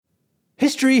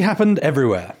History happened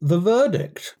everywhere. The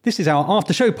verdict. This is our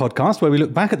after-show podcast where we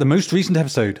look back at the most recent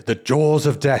episode, The Jaws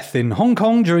of Death in Hong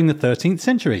Kong during the 13th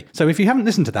century. So if you haven't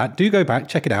listened to that, do go back,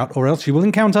 check it out, or else you will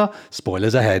encounter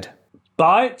spoilers ahead.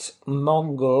 Bite,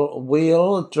 Mongol,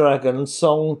 Wheel, Dragon,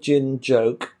 Song, Gin,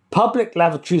 Joke. Public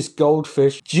lavatories,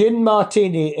 goldfish, gin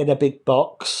martini in a big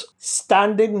box,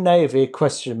 standing navy, ?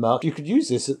 You could use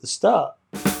this at the start.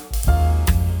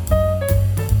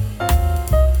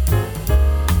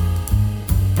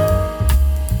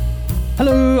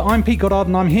 Hello, I'm Pete Goddard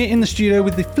and I'm here in the studio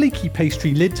with the flaky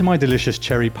pastry lid to my delicious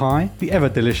cherry pie, the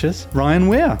ever-delicious Ryan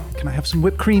Weir. Can I have some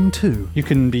whipped cream too? You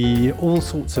can be all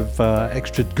sorts of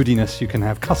extra goodiness. You can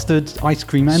have custard, ice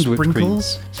cream and whipped cream.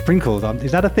 Sprinkles?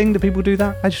 Is that a thing? Do people do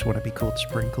that? I just want to be called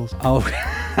Sprinkles. Oh,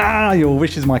 your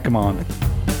wish is my command.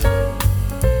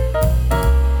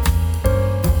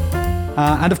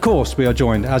 And of course, we are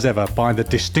joined, as ever, by the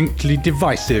distinctly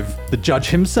divisive, the judge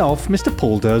himself, Mr.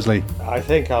 Paul Dursley. I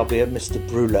think I'll be a Mr.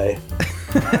 Brûlé.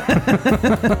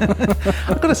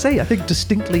 I've got to say, I think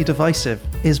distinctly divisive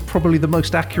is probably the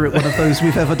most accurate one of those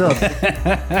we've ever done.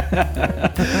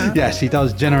 Yes, he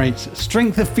does generate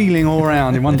strength of feeling all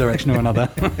around in one direction or another.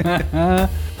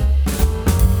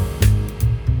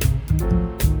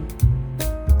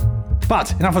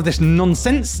 But enough of this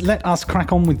nonsense, let us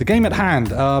crack on with the game at hand.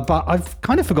 But I've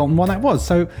kind of forgotten what that was.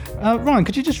 So, Ryan,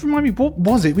 could you just remind me, what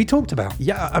was it we talked about?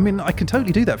 Yeah, I mean, I can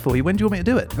totally do that for you. When do you want me to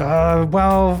do it?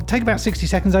 Well, take about 60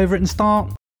 seconds over it and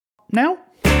start now.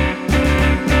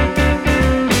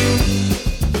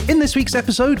 In this week's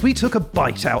episode, we took a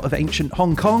bite out of ancient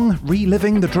Hong Kong,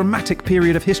 reliving the dramatic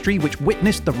period of history which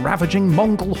witnessed the ravaging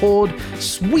Mongol horde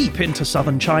sweep into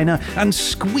southern China and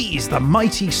squeeze the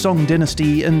mighty Song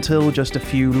dynasty until just a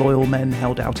few loyal men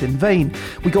held out in vain.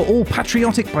 We got all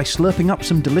patriotic by slurping up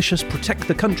some delicious protect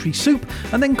the country soup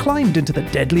and then climbed into the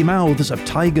deadly mouths of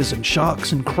tigers and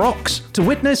sharks and crocs to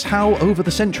witness how over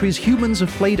the centuries humans have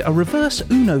played a reverse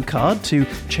Uno card to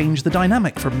change the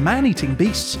dynamic from man-eating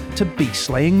beasts to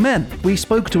beast-slaying men. We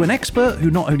spoke to an expert who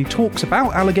not only talks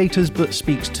about alligators but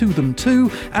speaks to them too,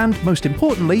 and most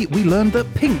importantly, we learned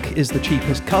that pink is the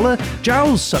cheapest colour,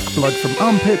 Jowls suck blood from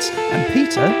armpits, and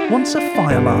Peter wants a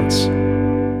fire lance.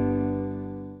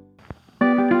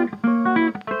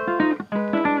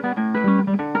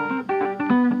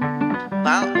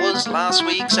 That was last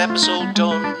week's episode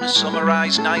done,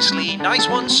 summarised nicely, nice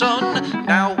one son.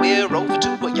 Now we're over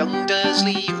to a young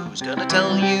Dursley, who's gonna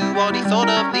tell you what he thought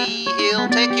of thee. He'll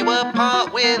take you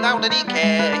apart without any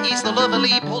care, he's the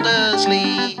lovely Paul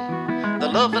Dursley, the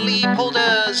lovely Paul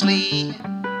Dursley.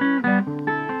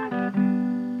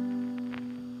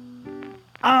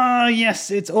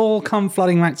 Yes, it's all come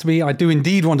flooding back to me. I do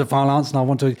indeed want a fire lance, and I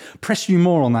want to press you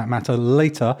more on that matter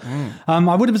later.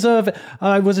 I would observe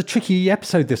it was a tricky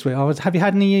episode this week. Have you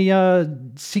had any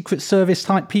Secret Service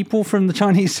type people from the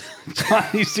Chinese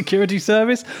security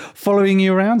service following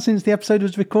you around since the episode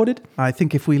was recorded? I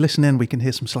think if we listen in, we can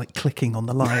hear some slight clicking on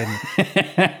the line.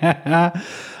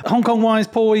 Hong Kong-wise,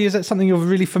 Paul, is that something you're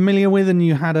really familiar with and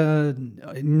you had a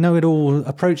know-it-all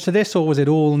approach to this, or was it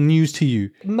all news to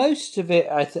you? Most of it,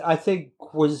 I think,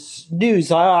 was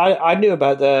news. I knew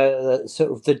about the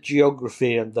sort of the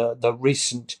geography and the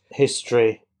recent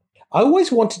history. I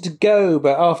always wanted to go,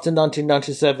 but after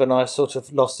 1997, I sort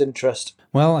of lost interest.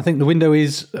 Well, I think the window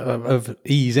is of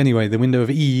ease anyway. The window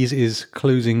of ease is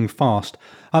closing fast.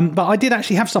 But I did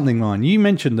actually have something, Ryan. You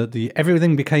mentioned that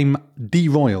everything became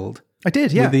deroyaled. I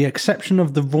did, yeah. With the exception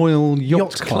of the Royal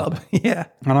Yacht Club. Yeah.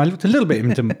 And I looked a little bit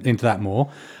into that more.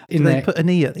 They put an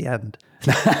E at the end.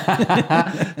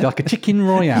 Like a chicken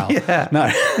royale. Yeah.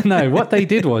 No. What they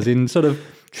did was, in sort of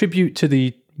tribute to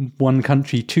the one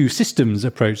country, two systems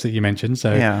approach that you mentioned,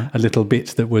 so a little bit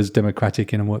that was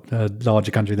democratic in a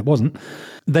larger country that wasn't,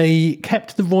 they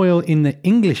kept the royal in the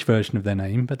English version of their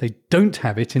name, but they don't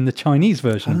have it in the Chinese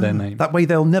version of their name. That way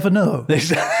they'll never know.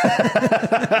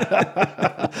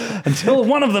 Until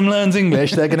one of them learns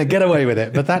English, they're going to get away with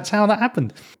it. But that's how that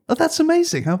happened. Oh, that's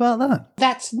amazing. How about that?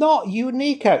 That's not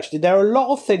unique, actually. There are a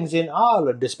lot of things in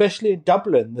Ireland, especially in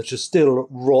Dublin, that are still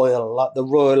royal, like the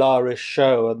Royal Irish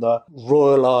Show and the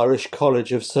Royal Irish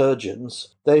College of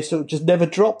Surgeons. They sort of just never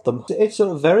dropped them. It's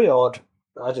sort of very odd.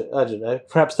 I don't know.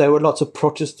 Perhaps there were lots of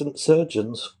Protestant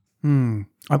surgeons.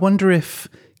 I wonder if,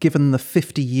 given the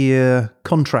 50-year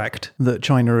contract that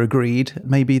China agreed,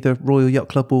 maybe the Royal Yacht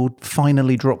Club will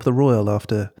finally drop the Royal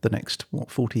after the next,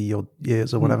 40-odd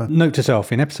years or whatever. Note to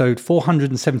self, in episode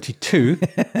 472,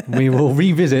 we will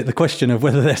revisit the question of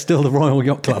whether they're still the Royal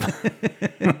Yacht Club.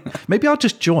 Maybe I'll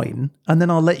just join and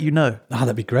then I'll let you know.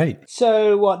 That'd be great.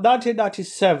 So,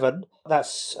 1997,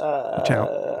 that's... Watch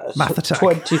out. Math attack.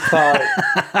 25...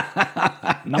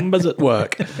 Numbers at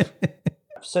work.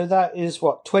 So that is,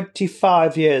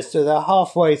 25 years, so they're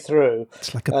halfway through.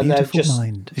 It's like a beautiful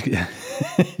mind.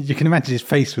 You can imagine his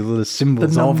face with all the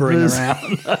symbols hovering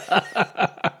around.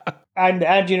 And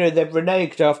they've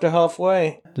reneged after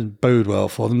halfway. Doesn't bode well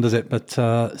for them, does it? But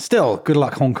still, good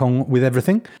luck, Hong Kong, with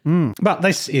everything. But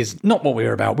this is not what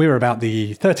we're about. We're about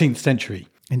the 13th century.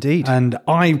 Indeed. And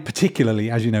I particularly,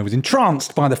 as you know, was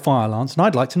entranced by the fire lance, and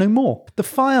I'd like to know more. The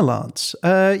fire lance.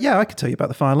 Yeah, I could tell you about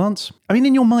the fire lance. I mean,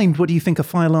 in your mind, what do you think a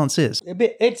fire lance is?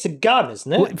 It's a gun,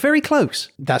 isn't it? Well, very close.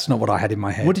 That's not what I had in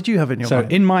my head. What did you have in your mind?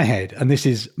 So in my head, and this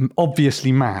is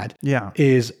obviously mad,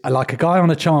 is like a guy on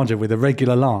a charger with a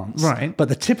regular lance. Right. But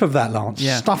the tip of that lance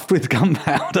stuffed with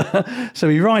gunpowder. So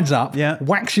he rides up,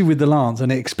 whacks you with the lance,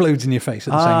 and it explodes in your face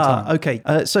at the same time.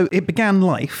 Okay. So it began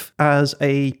life as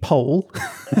a pole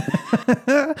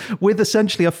with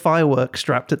essentially a firework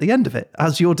strapped at the end of it,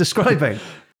 as you're describing.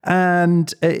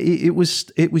 And it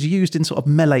was used in sort of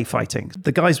melee fighting.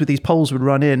 The guys with these poles would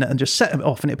run in and just set them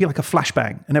off, and it'd be like a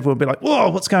flashbang, and everyone would be like, "Whoa,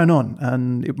 what's going on?"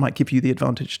 And it might give you the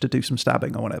advantage to do some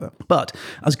stabbing or whatever. But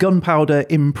as gunpowder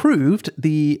improved,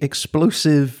 the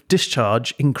explosive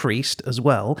discharge increased as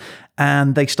well,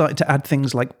 and they started to add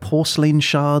things like porcelain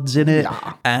shards in it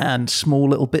and small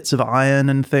little bits of iron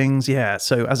and things. Yeah,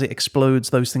 so as it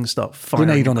explodes, those things start firing.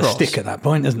 Grenade on across. a stick at that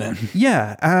point, isn't it?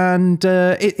 Yeah, and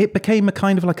it became a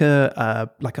kind of like a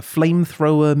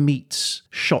flamethrower meets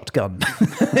shotgun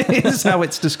is how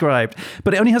it's described.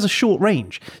 But it only has a short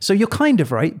range. So you're kind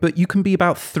of right, but you can be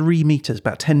about 3 meters,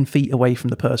 about 10 feet away from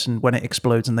the person when it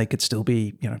explodes, and they could still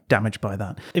be, damaged by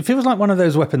that. It feels like one of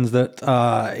those weapons that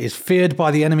is feared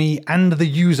by the enemy and the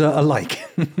user alike.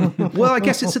 Well, I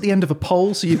guess it's at the end of a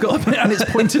pole, so you've got and it's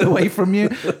pointed away from you.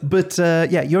 But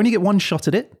you only get one shot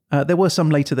at it. There were some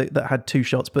later that had 2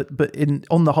 shots, but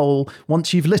on the whole,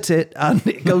 once you've lit it and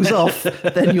it goes off,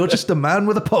 then you're just a man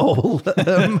with a pole.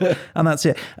 And that's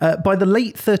it. By the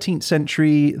late 13th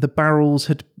century, the barrels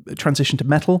had transitioned to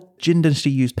metal. Jin Dynasty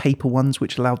used paper ones,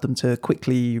 which allowed them to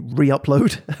quickly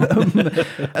re-upload.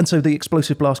 And so the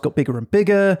explosive blast got bigger and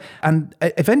bigger. And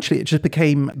eventually it just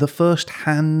became the first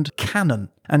hand cannon.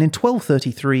 And in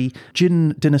 1233,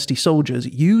 Jin Dynasty soldiers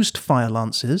used fire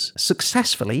lances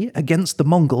successfully against the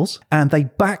Mongols, and they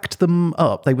backed them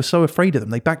up. They were so afraid of them,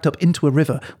 they backed up into a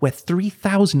river where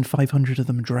 3,500 of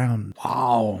them drowned.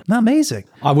 Wow. Isn't that amazing?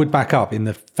 I would back up in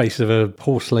the face of a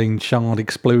porcelain shard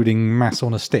exploding mass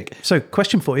on a stick. So,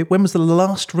 question for you. When was the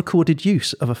last recorded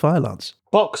use of a fire lance?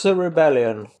 Boxer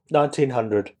Rebellion,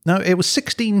 1900. No, it was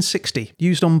 1660,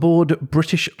 used on board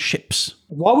British ships.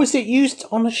 Why was it used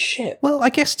on a ship? Well, I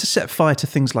guess to set fire to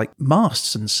things like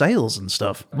masts and sails and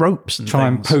stuff, ropes and Try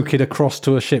things. and poke it across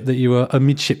to a ship that you were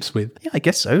amidships with. Yeah, I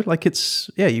guess so. Like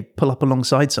you pull up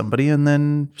alongside somebody and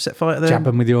then set fire to them. Jab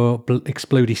them with your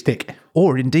explodey stick.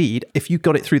 Or indeed, if you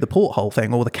got it through the porthole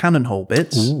thing or the cannon hole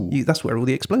bits, that's where all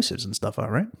the explosives and stuff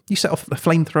are, right? You set off a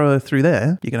flamethrower through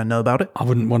there, you're going to know about it. I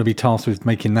wouldn't want to be tasked with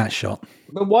making that shot.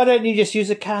 But why don't you just use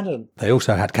a cannon? They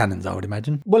also had cannons, I would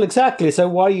imagine. Well, exactly. So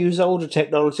why use older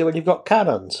technology when you've got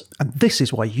cannons? And this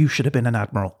is why you should have been an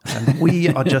admiral. And we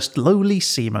are just lowly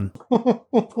seamen.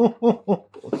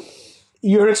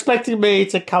 You're expecting me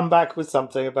to come back with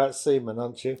something about seamen,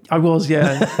 aren't you? I was,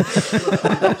 yeah.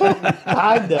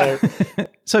 I know.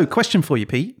 So, question for you,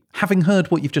 Pete. Having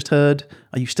heard what you've just heard,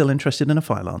 are you still interested in a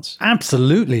fire lance?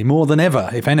 Absolutely, more than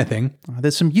ever, if anything.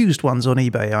 There's some used ones on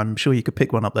eBay. I'm sure you could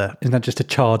pick one up there. Isn't that just a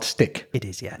charred stick? It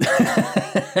is, yeah.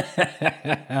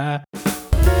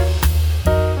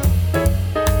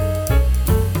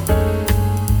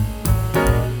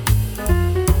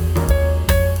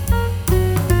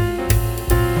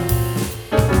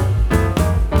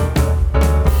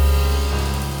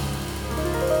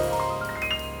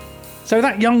 So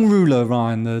that young ruler,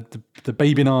 Ryan, the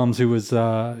babe in arms who was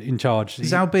in charge.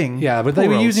 Zhao Bing. Yeah, but they Poor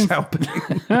were old using Zhao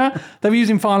Bing. they were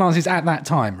using fire lances at that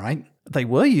time, right? They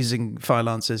were using fire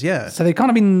lances, yeah. So they kind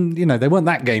of been, they weren't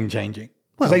that game changing.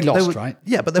 Well, they lost, right?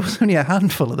 Yeah, but there was only a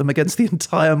handful of them against the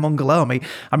entire Mongol army.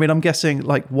 I mean, I'm guessing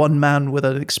like one man with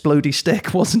an explodey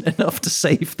stick wasn't enough to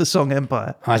save the Song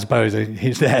Empire. I suppose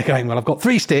he's there going, well, I've got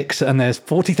 3 sticks and there's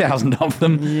 40,000 of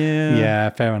them. Yeah. Yeah,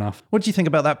 fair enough. What do you think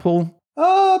about that, Paul?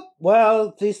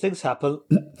 Well, these things happen.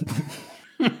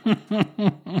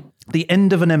 The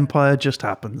end of an empire just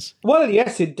happens. Well,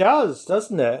 yes, it does,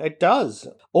 doesn't it? It does.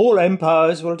 All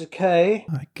empires will decay.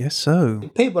 I guess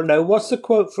so. People know. What's the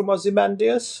quote from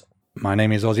Ozymandias? My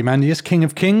name is Ozymandias, King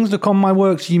of Kings. Look on my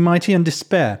works, ye mighty, and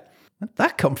despair. Where'd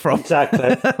that come from?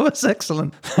 Exactly. That was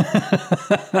excellent.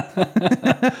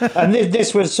 And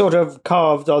this was sort of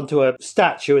carved onto a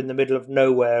statue in the middle of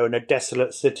nowhere in a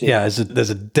desolate city. Yeah,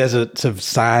 there's a desert of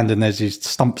sand and there's these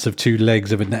stumps of 2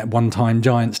 legs of a one-time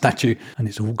giant statue, and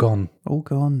it's all gone. All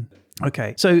gone.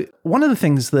 Okay, so one of the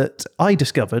things that I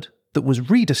discovered that was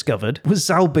rediscovered was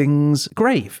Zhao Bing's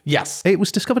grave. Yes. It was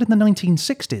discovered in the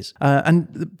 1960s.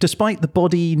 And despite the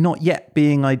body not yet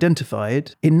being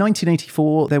identified, in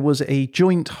 1984, there was a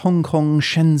joint Hong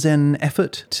Kong-Shenzhen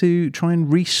effort to try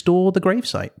and restore the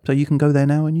gravesite. So you can go there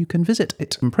now and you can visit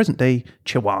it in present-day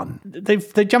Chaw'an.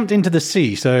 They jumped into the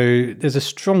sea, so there's a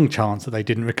strong chance that they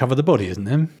didn't recover the body, isn't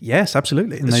there? Yes,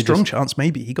 absolutely. There's a strong chance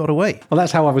maybe he got away. Well,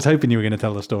 that's how I was hoping you were going to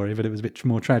tell the story, but it was a bit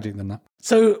more tragic than that.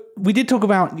 So we did talk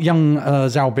about young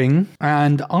Zhao Bing,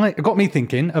 and it got me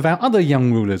thinking about other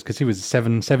young rulers, because he was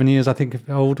seven years, I think,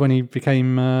 old when he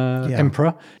became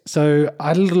emperor. So I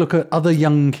had a little look at other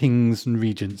young kings and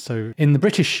regents. So in the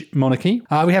British monarchy,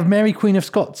 we have Mary, Queen of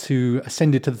Scots, who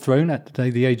ascended to the throne at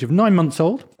the age of 9 months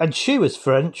old. And she was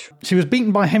French. She was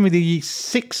beaten by Henry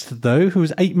VI, though, who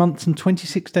was 8 months and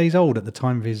 26 days old at the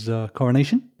time of his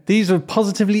coronation. These are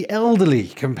positively elderly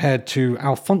compared to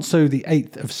Alfonso VIII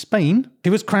of Spain.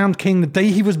 He was crowned king the day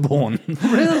he was born.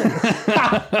 Really?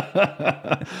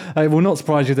 It will not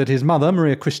surprise you that his mother,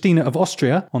 Maria Christina of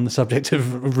Austria, on the subject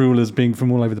of rulers being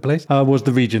from all over the place, was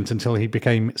the regent until he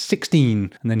became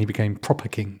 16, and then he became proper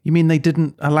king. You mean they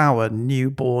didn't allow a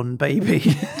newborn baby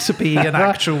to be an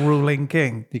actual ruling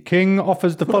king? The king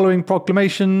offers the following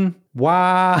proclamation: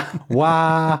 wah,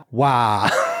 wah, wah.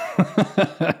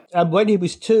 And when he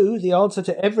was 2, the answer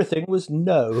to everything was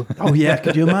no. Oh, yeah.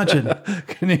 Could you imagine?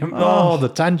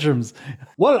 The tantrums.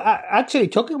 Well, actually,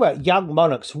 talking about young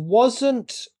monarchs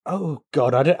wasn't... Oh,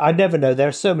 God, I never know. There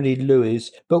are so many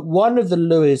Louis. But one of the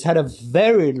Louis had a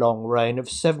very long reign of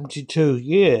 72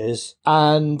 years.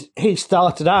 And he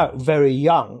started out very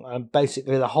young, and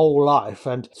basically the whole life.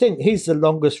 And I think he's the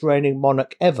longest reigning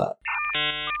monarch ever.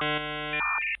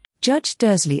 Judge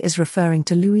Dursley is referring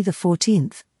to Louis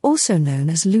XIV, also known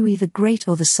as Louis the Great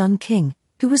or the Sun King,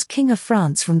 who was King of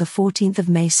France from the 14th of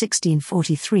May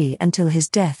 1643 until his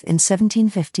death in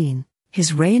 1715.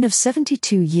 His reign of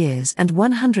 72 years and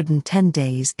 110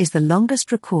 days is the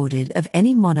longest recorded of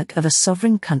any monarch of a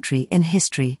sovereign country in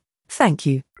history. Thank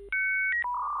you.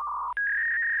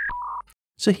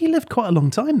 So he lived quite a long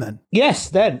time then? Yes,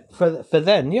 then. For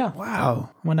then, yeah.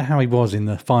 Wow. I wonder how he was in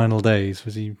the final days.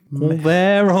 Was he all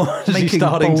there, or was he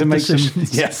starting to make decisions?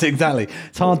 some... Yes, exactly.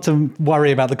 It's hard to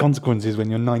worry about the consequences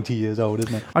when you're 90 years old,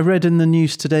 isn't it? I read in the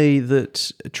news today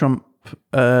that Trump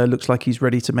looks like he's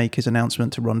ready to make his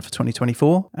announcement to run for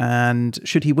 2024. And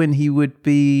should he win, he would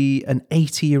be an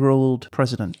 80-year-old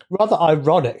president. Rather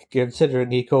ironic, considering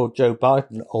he called Joe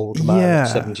Biden old man at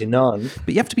 79.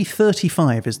 But you have to be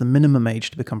 35 is the minimum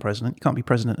age to become president. You can't be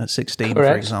president at 16,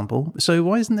 Correct. for example. So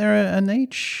why isn't there an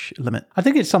age limit? I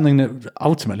think it's something that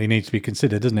ultimately needs to be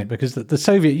considered, doesn't it? Because the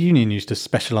Soviet Union used to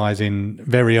specialise in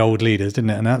very old leaders, didn't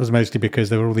it? And that was mostly because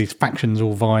there were all these factions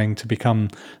all vying to become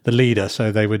the leader.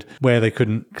 So they would, where they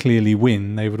couldn't clearly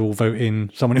win, they would all vote in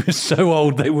someone who was so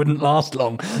old they wouldn't last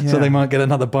long. So they might get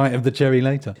another bite of the cherry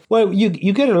later. Well,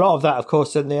 you get a lot of that, of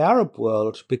course, in the Arab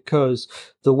world, because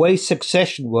the way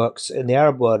succession works in the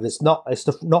Arab world, it's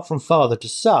not from father to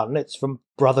son, it's from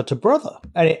brother to brother.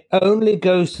 And it only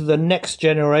goes to the next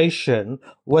generation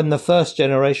when the first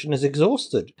generation is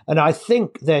exhausted. And I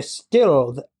think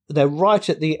they're right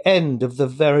at the end of the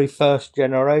very first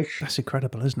generation. That's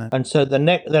incredible, isn't it? And so the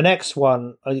next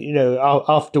one,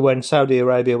 after when Saudi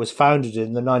Arabia was founded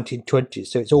in the 1920s,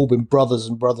 so it's all been brothers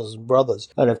and brothers and brothers.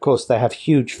 And of course, they have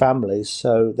huge families,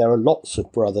 so there are lots of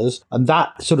brothers. And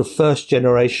that sort of first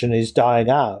generation is dying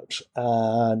out.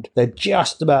 And they're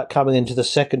just about coming into the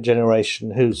second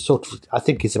generation, who's sort of, I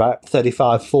think is about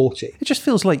 35, 40. It just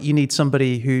feels like you need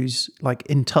somebody who's like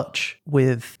in touch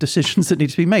with decisions that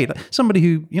need to be made. Somebody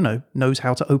who, knows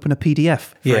how to open a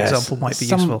PDF, for example, might be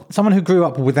useful. Someone who grew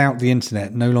up without the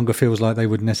internet no longer feels like they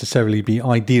would necessarily be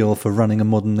ideal for running a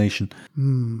modern nation.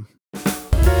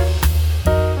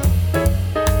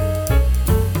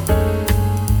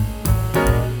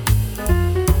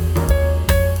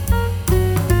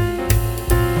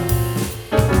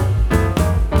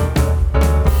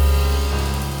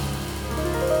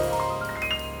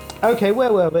 Okay,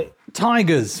 where were we?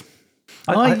 Tigers.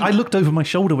 I looked over my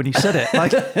shoulder when you said it,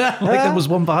 like there was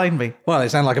one behind me. Well, it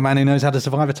sounded like a man who knows how to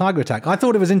survive a tiger attack. I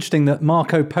thought it was interesting that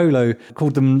Marco Polo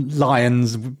called them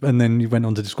lions, and then you went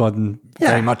on to describe them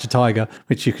very much a tiger,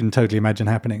 which you can totally imagine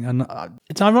happening. And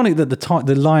it's ironic that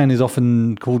the lion is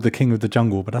often called the king of the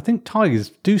jungle, but I think tigers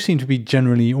do seem to be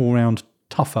generally all round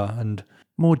tougher and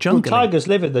more Well, jungly. tigers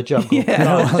live in the jungle.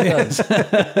 Yeah. Lions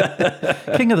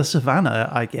don't. King of the savannah,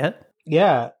 I get.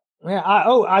 Yeah.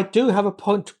 I do have a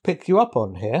point to pick you up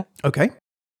on here. Okay.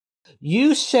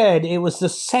 You said it was the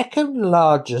second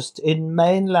largest in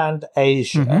mainland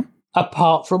Asia,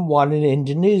 apart from one in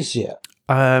Indonesia.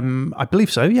 I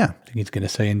believe so, yeah. I think he's going to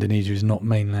say Indonesia is not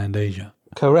mainland Asia.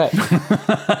 Correct.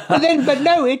 but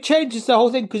no, it changes the whole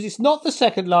thing because it's not the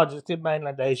second largest in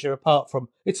mainland Asia, apart from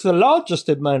it's the largest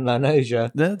in mainland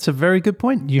Asia. That's a very good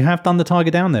point. You have done the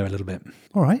tiger down there a little bit.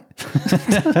 All right.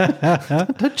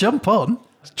 Don't jump on.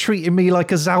 Treating me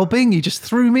like a Zhaobing. You just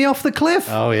threw me off the cliff.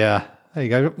 Oh, yeah. There you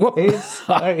go. Whoop.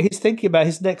 He's thinking about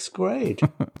his next grade.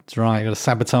 That's right. I've got to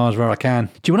sabotage where I can.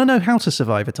 Do you want to know how to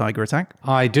survive a tiger attack?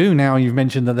 I do now. You've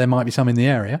mentioned that there might be some in the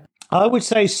area. I would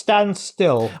say stand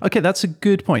still. Okay, that's a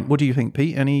good point. What do you think,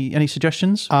 Pete? Any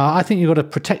suggestions? I think you've got to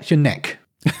protect your neck.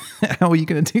 How are you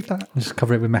going to do that? Just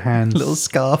cover it with my hands. Little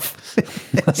scarf.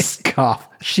 A scarf.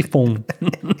 Chiffon.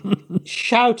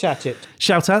 Shout at it.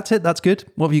 Shout at it. That's good.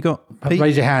 What have you got, Pete?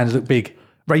 Raise your hands. Look big.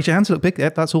 Raise your hands. Look big.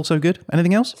 Yep, that's also good.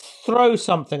 Anything else? Throw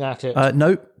something at it.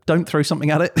 No. Don't throw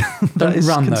something at it. Don't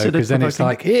run, though, because then it's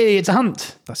like, hey, it's a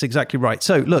hunt. That's exactly right.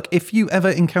 So, look, if you ever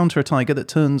encounter a tiger that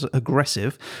turns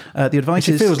aggressive, the advice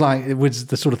It is... feels like it was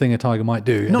the sort of thing a tiger might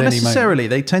do. Not necessarily.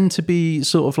 They tend to be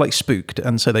sort of like spooked,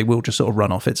 and so they will just sort of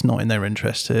run off. It's not in their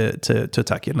interest to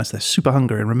attack you unless they're super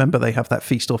hungry. And remember, they have that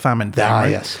feast or famine thing, right?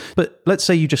 Yes. But let's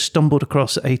say you just stumbled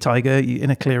across a tiger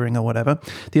in a clearing or whatever.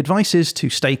 The advice is to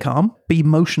stay calm, be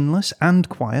motionless and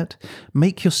quiet,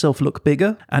 make yourself look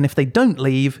bigger, and if they don't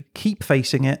leave, keep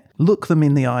facing it, look them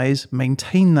in the eyes,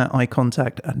 maintain that eye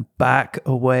contact, and back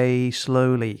away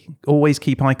slowly. Always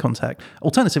keep eye contact.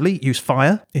 Alternatively, use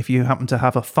fire if you happen to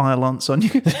have a fire lance on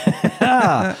you.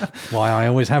 Why I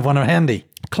always have one handy.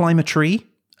 Climb a tree.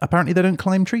 Apparently, they don't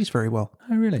climb trees very well.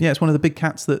 Oh, really? Yeah, it's one of the big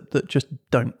cats that just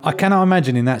don't. I cannot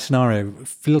imagine in that scenario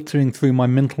filtering through my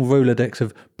mental Rolodex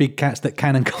of big cats that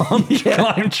can and can't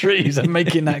climb trees and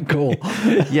making that call.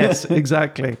 Yes,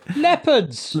 exactly.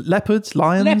 Leopards. Leopards,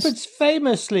 lions. Leopards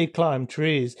famously climb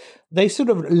trees. They sort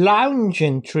of lounge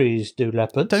in trees, do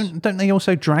leopards? Don't they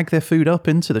also drag their food up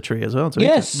into the tree as well?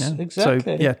 Yes,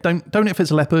 exactly. So, yeah, don't if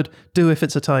it's a leopard, do if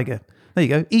it's a tiger. There you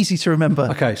go. Easy to remember.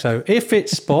 Okay, so if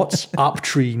it's spots, up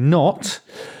tree not.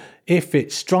 If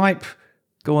it's stripe,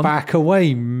 Go on. back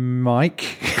away,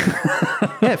 Mike.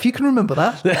 Yeah, if you can remember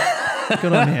that.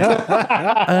 Good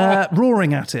on you.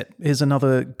 Roaring at it is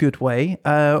another good way.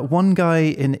 One guy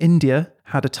in India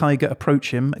had a tiger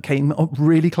approach him, came up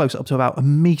really close, up to about a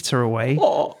meter away.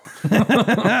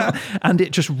 And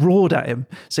it just roared at him.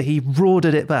 So he roared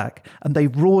at it back. And they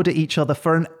roared at each other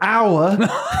for an hour.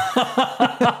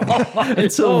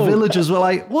 Until villagers were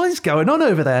like, what is going on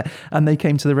over there? And they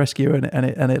came to the rescue and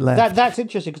it left. That's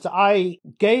interesting because I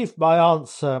gave my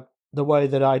answer the way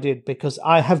that I did because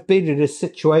I have been in a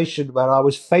situation where I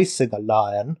was facing a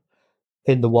lion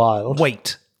in the wild.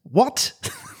 Wait, what?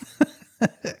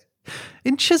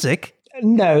 In Chiswick?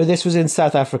 No, this was in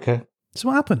South Africa. So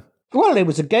what happened? Well, it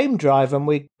was a game drive,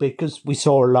 and because we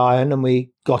saw a lion, and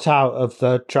we got out of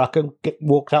the truck and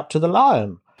walked up to the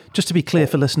lion. Just to be clear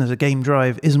for listeners, a game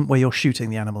drive isn't where you're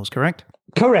shooting the animals, correct?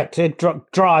 Correct.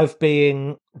 Drive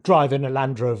being driving a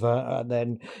Land Rover, and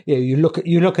then you look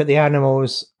at the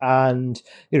animals, and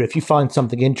if you find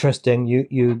something interesting,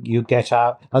 you get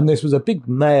out. And this was a big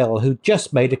male who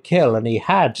just made a kill, and he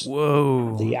had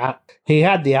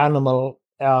the animal,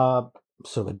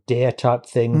 sort of a deer type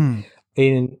thing,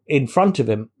 in front of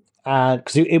him, and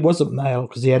because it wasn't male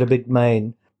because he had a big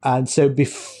mane. And so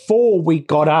before we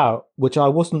got out, which I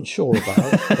wasn't sure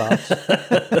about,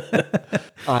 but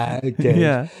I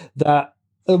did, that,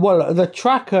 the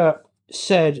tracker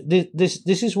said,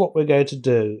 this is what we're going to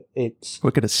do.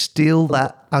 We're going to steal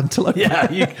that antelope.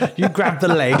 Yeah, you grab the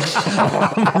legs,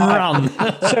 run.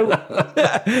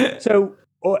 So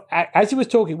as he was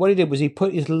talking, what he did was he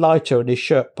put his lighter in his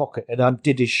shirt pocket and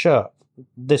undid his shirt.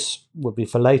 This would be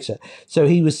for later. So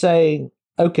he was saying,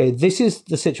 okay, this is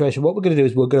the situation. What we're going to do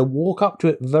is we're going to walk up to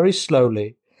it very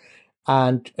slowly.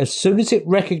 And as soon as it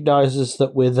recognizes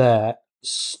that we're there,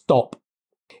 stop.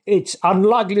 It's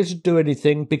unlikely to do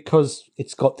anything because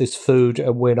it's got this food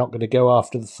and we're not going to go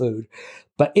after the food.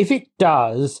 But if it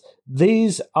does,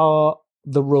 these are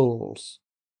the rules.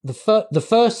 The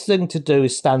first thing to do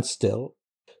is stand still.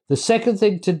 The second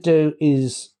thing to do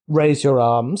is raise your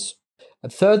arms. The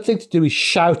third thing to do is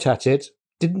shout at it.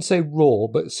 Didn't say roar,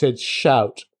 but it said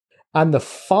shout. And the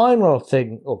final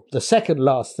thing, or the second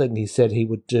last thing he said he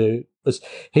would do was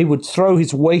he would throw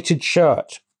his weighted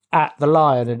shirt at the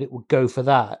lion and it would go for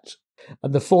that.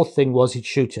 And the fourth thing was he'd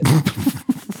shoot it.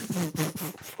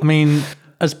 I mean,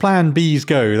 as plan Bs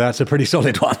go, that's a pretty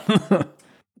solid one.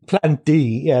 Plan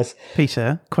D, yes.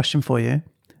 Peter, question for you.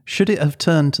 Should it have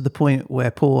turned to the point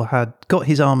where Paul had got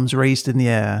his arms raised in the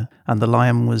air and the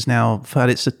lion was now had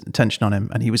its attention on him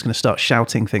and he was going to start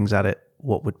shouting things at it,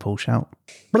 what would Paul shout?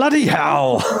 Bloody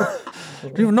hell!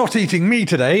 You're not eating me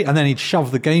today. And then he'd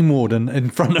shove the game warden in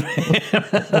front of him.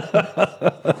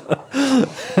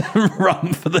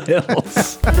 Run for the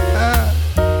hills.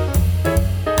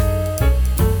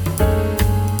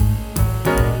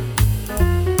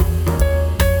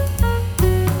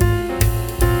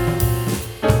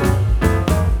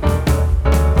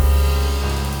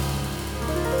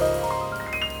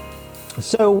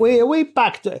 So we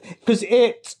back to, because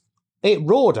it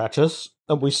roared at us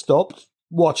and we stopped,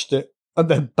 watched it, and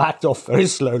then backed off very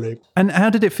slowly. And how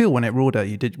did it feel when it roared at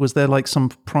you? Was there like some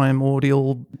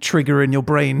primordial trigger in your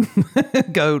brain?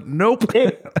 Go, nope.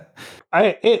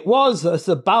 It was as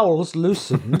the bowels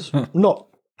loosened, not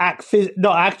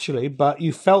actually, but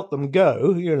you felt them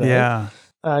go, you know. Yeah.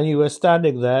 And you were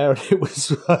standing there and it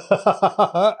was,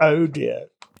 oh dear.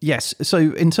 Yes. So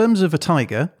in terms of a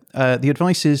tiger, the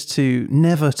advice is to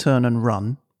never turn and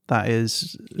run. That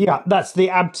is... Yeah, that's the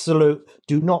absolute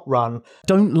do not run.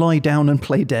 Don't lie down and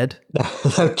play dead.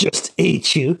 They'll just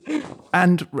eat you.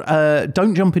 And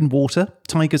don't jump in water.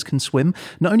 Tigers can swim.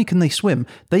 Not only can they swim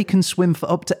for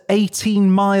up to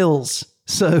 18 miles.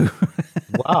 So,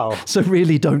 wow. So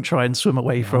really don't try and swim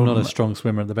away from... I'm not a strong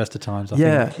swimmer at the best of times, I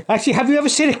think. Actually, have you ever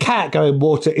seen a cat go in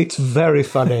water? It's very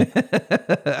funny.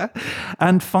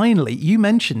 And finally, you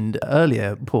mentioned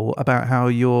earlier, Paul, about how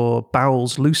your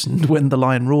bowels loosened when the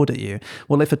lion roared at you.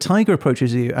 Well, if a tiger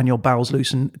approaches you and your bowels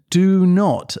loosen, do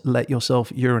not let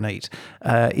yourself urinate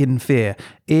in fear.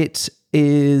 It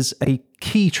is a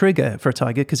key trigger for a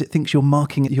tiger because it thinks you're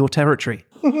marking your territory.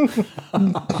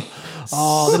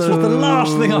 Oh, this was the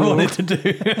last thing I wanted to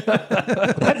do.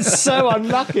 That's so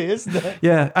unlucky, isn't it?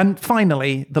 Yeah, and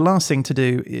finally, the last thing to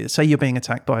do is, say you're being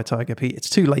attacked by a tiger, Pete. It's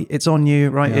too late. It's on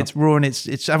you, right? Yeah. It's roaring.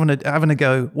 It's having a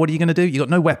go. What are you going to do? You got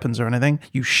no weapons or anything.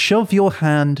 You shove your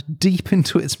hand deep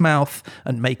into its mouth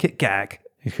and make it gag.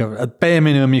 At bare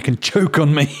minimum, you can choke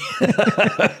on me.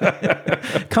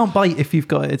 Can't bite if you've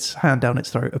got its hand down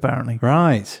its throat, apparently.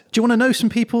 Right. Do you want to know some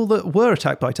people that were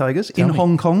attacked by tigers in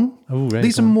Hong Kong? Oh, right.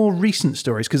 These are more recent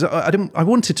stories because I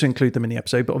wanted to include them in the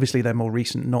episode, but obviously they're more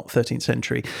recent, not 13th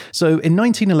century. So in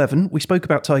 1911, we spoke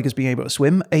about tigers being able to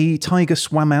swim. A tiger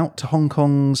swam out to Hong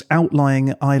Kong's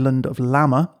outlying island of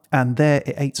Lama, and there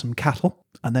it ate some cattle.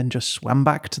 And then just swam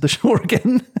back to the shore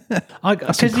again.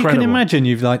 Because you can imagine,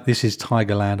 you've like, this is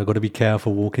Tigerland. I've got to be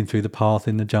careful walking through the path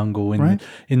in the jungle,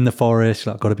 in the forest.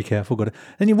 Like, got to be careful.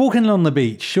 And you're walking along the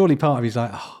beach. Surely part of you's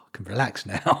like, oh, I can relax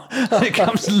now. And it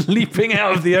comes leaping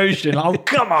out of the ocean. Oh,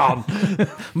 come on,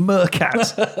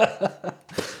 Mercat.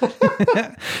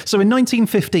 So in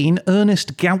 1915,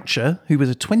 Ernest Goucher, who was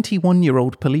a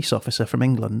 21-year-old police officer from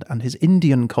England, and his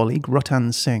Indian colleague,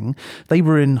 Rutan Singh, they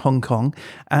were in Hong Kong,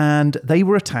 and they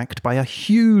were attacked by a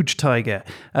huge tiger.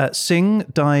 Singh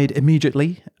died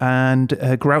immediately, and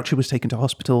Groucher was taken to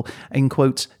hospital, in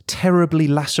quotes, terribly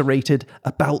lacerated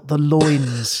about the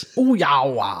loins. Oh,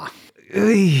 yawa.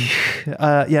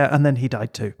 And then he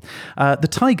died too. The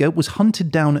tiger was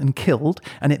hunted down and killed,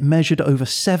 and it measured over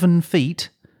 7 feet.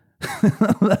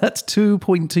 That's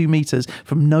 2.2 meters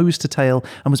from nose to tail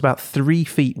and was about 3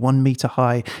 feet 1 meter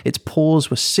high. Its paws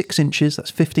were 6 inches,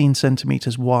 that's 15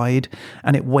 centimeters wide,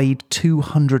 and it weighed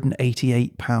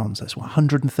 288 pounds, that's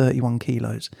 131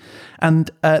 kilos. And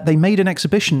they made an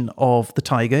exhibition of the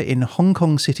tiger in Hong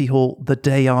Kong City Hall the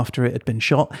day after it had been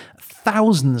shot.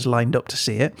 Thousands lined up to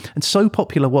see it, and so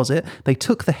popular was it, they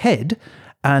took the head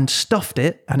and stuffed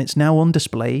it, and it's now on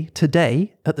display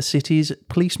today at the city's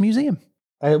police museum.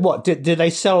 What, did they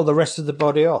sell the rest of the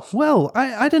body off? Well,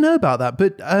 I don't know about that,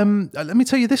 but let me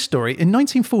tell you this story. In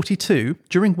 1942,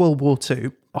 during World War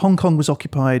II, Hong Kong was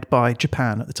occupied by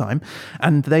Japan at the time,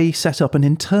 and they set up an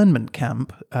internment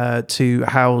camp to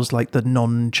house like the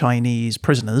non-Chinese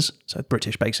prisoners, so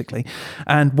British basically.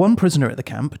 And one prisoner at the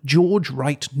camp, George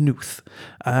Wright Knuth,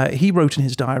 he wrote in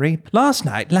his diary, "Last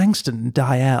night, Langston and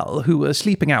Dial, who were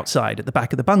sleeping outside at the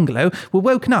back of the bungalow, were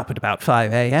woken up at about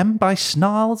 5 a.m. by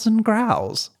snarls and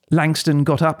growls. Langston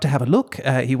got up to have a look.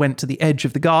 He went to the edge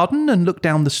of the garden and looked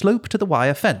down the slope to the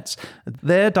wire fence.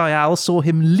 There, Dial saw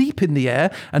him leap in the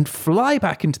air and fly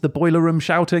back into the boiler room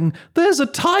shouting, 'There's a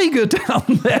tiger down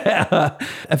there!'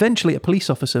 Eventually, a police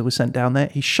officer was sent down there.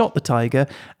 He shot the tiger,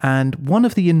 and one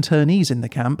of the internees in the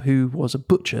camp, who was a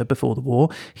butcher before the war,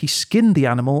 he skinned the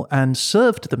animal and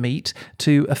served the meat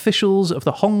to officials of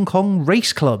the Hong Kong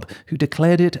Race Club, who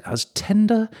declared it as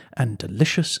tender and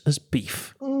delicious as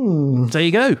beef." There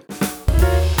you go.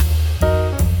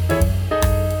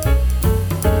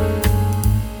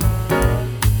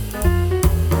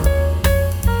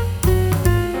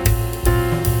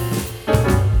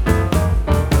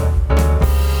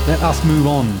 us move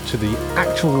on to the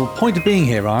actual point of being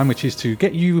here, Ryan, which is to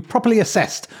get you properly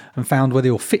assessed and found whether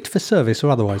you're fit for service or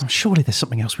otherwise. Surely there's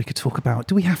something else we could talk about.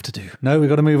 Do we have to do? No, we've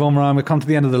got to move on, Ryan. We've come to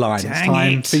the end of the line. It's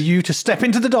time for you to step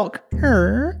into the dock.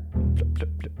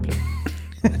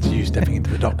 That's you stepping into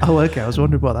the dock. Oh, okay. I was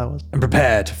wondering what that was. And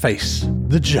prepare to face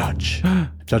the judge.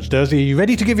 Judge Dursley, are you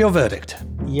ready to give your verdict?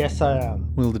 Yes, I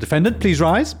am. Will the defendant please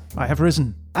rise? I have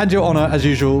risen. And Your Honour, as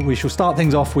usual, we shall start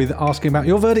things off with asking about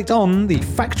your verdict on the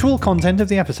factual content of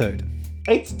the episode.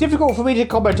 It's difficult for me to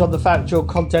comment on the factual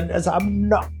content as I'm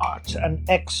not an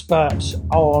expert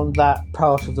on that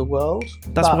part of the world.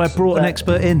 That's why I brought an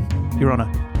expert in, Your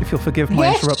Honour, if you'll forgive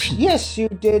my interruption. Yes, you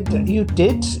did. You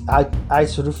did. I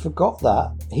sort of forgot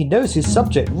that. He knows his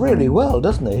subject really well,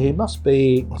 doesn't he? He must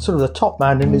be sort of the top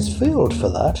man in his field for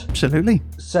that. Absolutely.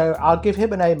 So I'll give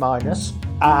him an A-,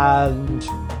 and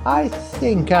I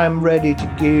think I'm ready to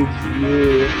give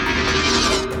you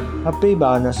a B-.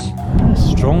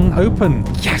 Strong open.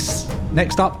 Yes.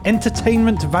 Next up,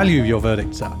 entertainment value, your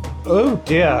verdict, sir. Oh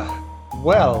dear.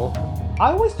 Well,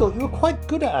 I always thought you were quite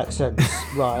good at accents,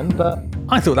 Ryan, but...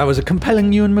 I thought that was a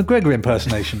compelling Ewan McGregor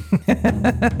impersonation.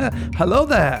 Hello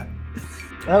there.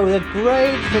 Oh, the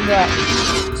grade for that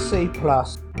C+.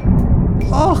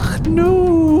 Oh,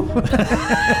 no.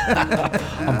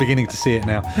 I'm beginning to see it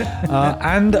now.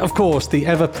 And, of course, the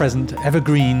ever-present,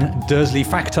 evergreen Dursley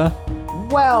factor.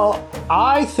 Well,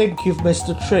 I think you've missed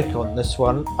a trick on this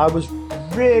one. I was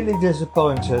really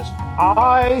disappointed.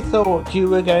 I thought you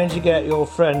were going to get your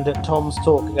friend at Tom's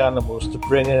Talking Animals to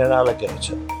bring in an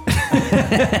alligator.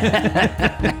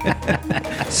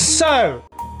 So,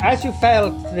 as you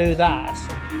failed to do that,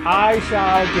 I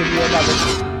shall give you another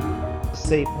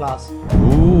C+.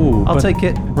 Ooh, I'll take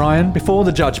it. Ryan, before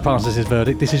the judge passes his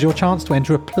verdict, this is your chance to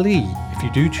enter a plea. If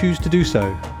you do choose to do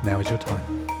so, now is your time.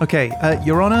 Okay,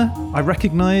 Your Honour, I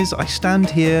recognise I stand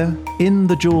here in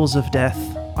the jaws of death.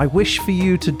 I wish for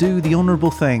you to do the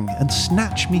honourable thing and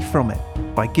snatch me from it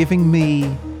by giving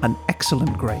me an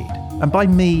excellent grade. And by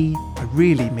me, I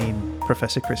really mean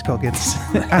Professor Chris Coggins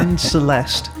and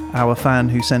Celeste, our fan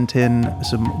who sent in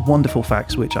some wonderful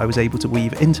facts which I was able to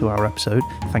weave into our episode.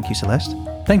 Thank you, Celeste.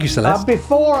 Thank you, Celeste.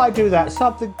 Before I do that,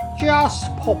 something just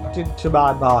popped into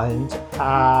my mind,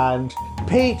 and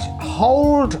Pete,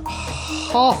 hold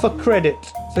half a credit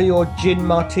for your gin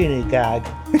martini gag.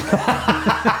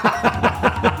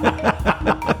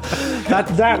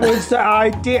 that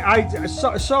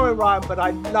was sorry, Ryan, but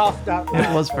I laughed out loud.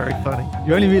 It was very funny.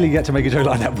 You only really get to make a joke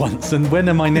like that once, and when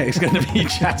am I next going to be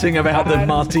chatting about the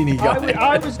martini guy?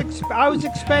 I was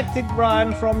expecting,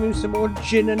 Ryan, from you some more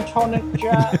gin and tonic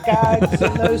gags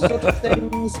and those sort of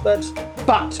things, but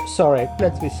sorry,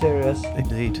 let's be serious.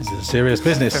 Indeed. This is serious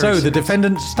business. The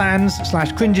defendant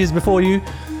stands/cringes before you.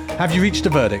 Have you reached a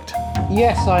verdict?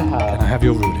 Yes, I have. Can I have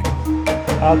your ruling?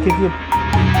 I'll give you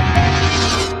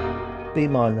B-.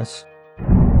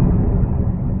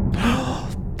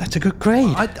 That's a good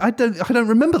grade. I don't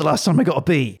remember the last time I got a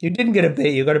B. You didn't get a B,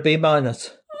 you got a B-.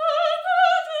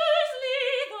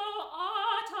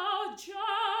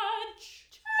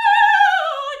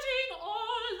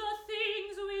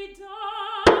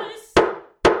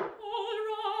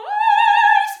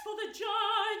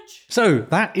 So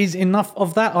that is enough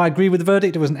of that. I agree with the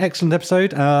verdict. It was an excellent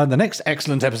episode. The next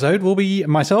excellent episode will be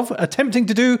myself attempting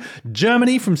to do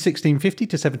Germany from 1650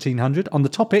 to 1700 on the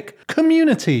topic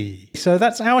community. So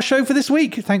that's our show for this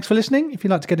week. Thanks for listening. If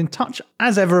you'd like to get in touch,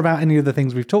 as ever, about any of the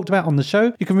things we've talked about on the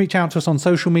show, you can reach out to us on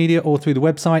social media or through the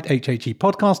website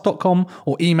hhepodcast.com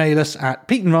or email us at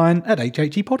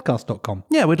peteandryan@hhepodcast.com.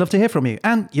 Yeah, we'd love to hear from you.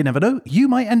 And you never know, you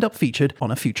might end up featured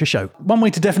on a future show. One way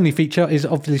to definitely feature is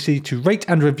obviously to rate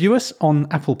and review us on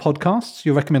Apple Podcasts.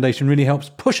 Your recommendation really helps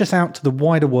push us out to the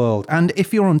wider world. And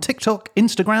if you're on TikTok,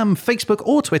 Instagram, Facebook,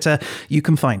 or Twitter, you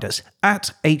can find us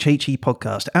at HHE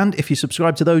Podcast. And if you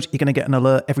subscribe to those, you're going to get an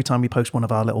alert every time we post one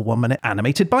of our little 1-minute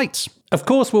animated bites. Of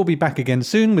course, we'll be back again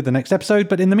soon with the next episode.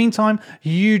 But in the meantime,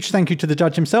 huge thank you to the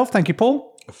judge himself. Thank you,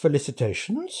 Paul.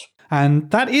 Felicitations.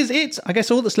 And that is it. I guess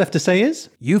all that's left to say is...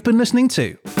 You've been listening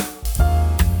to...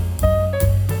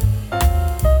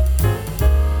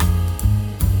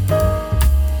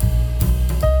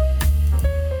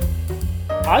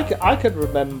 I could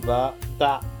remember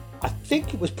that, I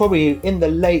think it was probably in the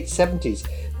late 70s,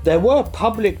 there were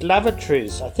public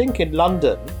lavatories, I think in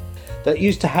London, that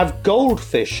used to have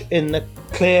goldfish in the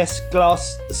clear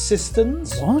glass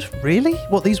cisterns. What? Really?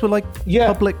 What, these were like Yeah.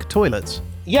 public toilets?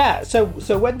 Yeah, so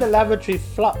when the lavatory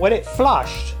when it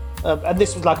flushed, and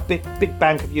this was like a big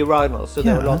bank of urinals, so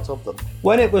there were lots of them.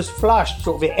 When it was flushed,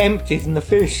 sort of it emptied and the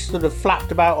fish sort of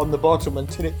flapped about on the bottom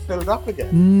until it filled up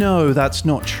again. No, that's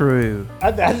not true.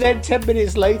 And then 10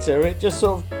 minutes later, it just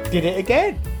sort of did it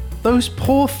again. Those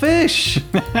poor fish.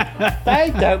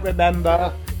 They don't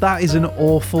remember. That is an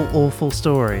awful, awful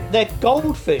story. They're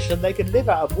goldfish and they can live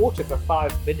out of water for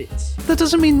 5 minutes. That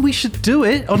doesn't mean we should do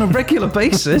it on a regular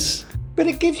basis. But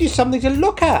it gives you something to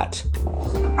look at.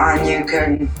 And you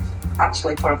can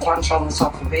actually put a planter on the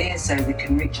top of it so they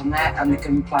can reach on there and they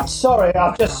can plant. Sorry,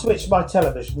 I've just switched my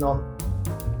television on.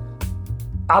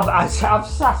 I've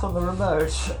sat on the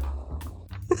remote.